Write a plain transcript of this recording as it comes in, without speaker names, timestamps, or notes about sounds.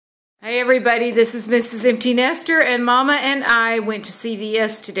Hey everybody, this is Mrs. Empty Nester, and Mama and I went to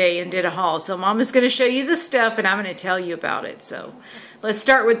CVS today and did a haul. So Mama's going to show you the stuff and I'm going to tell you about it. So let's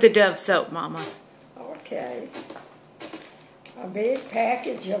start with the Dove soap, Mama. Okay. A big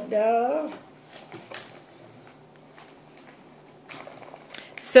package of Dove.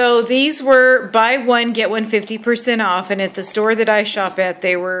 So these were buy one, get one 50% off, and at the store that I shop at,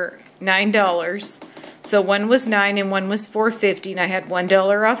 they were $9. So one was $9 and one was $4.50, and I had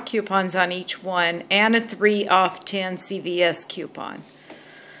 $1 off coupons on each one and a 3 off 10 CVS coupon.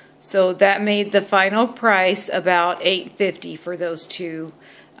 So that made the final price about $8.50 for those two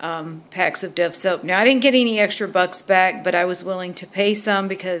packs of Dove soap. Now I didn't get any extra bucks back, but I was willing to pay some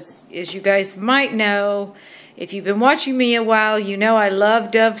because, as you guys might know, if you've been watching me a while, you know I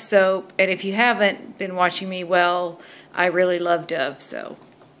love Dove soap, and if you haven't been watching me, well, I really love Dove. So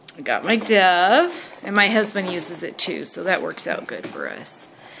I got my Dove, and my husband uses it too, so that works out good for us.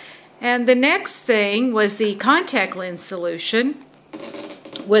 And the next thing was the contact lens solution.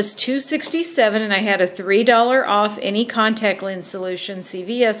 Was $2.67, and I had a $3 off any contact lens solution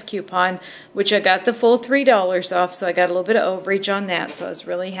CVS coupon, which I got the full $3 off, so I got a little bit of overage on that, so I was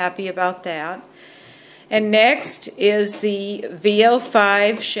really happy about that. And next is the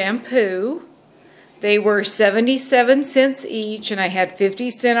VO5 shampoo. They were 77 cents each, and I had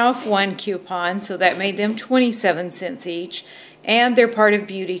 50% off one coupon, so that made them 27 cents each. And they're part of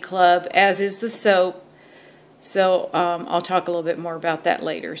Beauty Club, as is the soap. So I'll talk a little bit more about that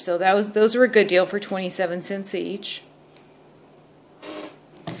later. So those were a good deal for 27 cents each.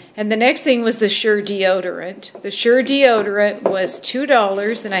 And the next thing was the Sure deodorant. The Sure deodorant was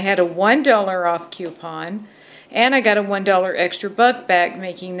 $2, and I had a $1 off coupon. And I got a $1 extra buck back,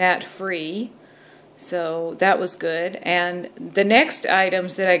 making that free. So that was good. And the next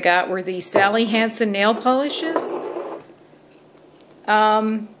items that I got were the Sally Hansen nail polishes.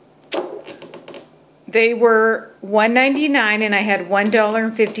 They were $1.99, and I had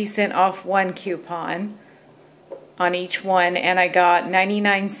 $1.50 off one coupon on each one, and I got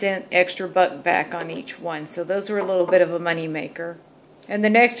 99-cent extra buck back on each one. So those were a little bit of a money maker. And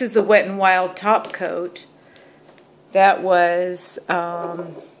the next is the Wet n Wild top coat. That was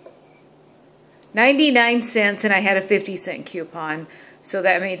 99 cents, and I had a 50-cent coupon. So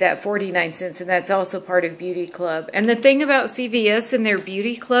that made that 49 cents, and that's also part of Beauty Club. And the thing about CVS and their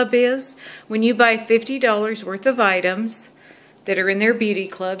Beauty Club is when you buy $50 worth of items that are in their Beauty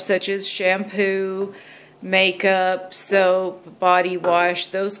Club, such as shampoo, makeup, soap, body wash,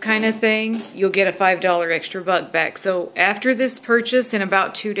 those kind of things, you'll get a $5 extra buck back. So after this purchase, in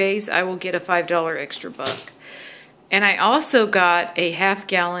about 2 days, I will get a $5 extra buck. And I also got a ½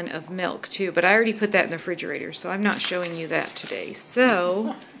 gallon of milk too, but I already put that in the refrigerator, so I'm not showing you that today.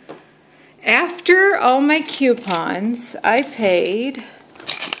 So after all my coupons, I paid,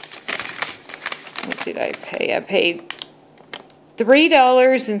 what did I pay? I paid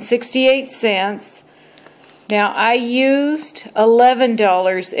 $3.68. Now I used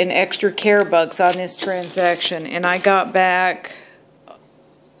 $11 in extra care bucks on this transaction, and I got back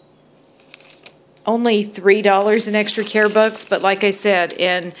only $3 in extra care bucks, but like I said,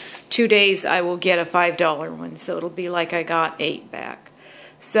 in 2 days I will get a $5 one, so it'll be like I got $8 back.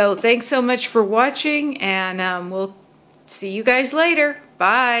 So thanks so much for watching, and we'll see you guys later.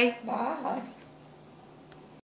 Bye. Bye.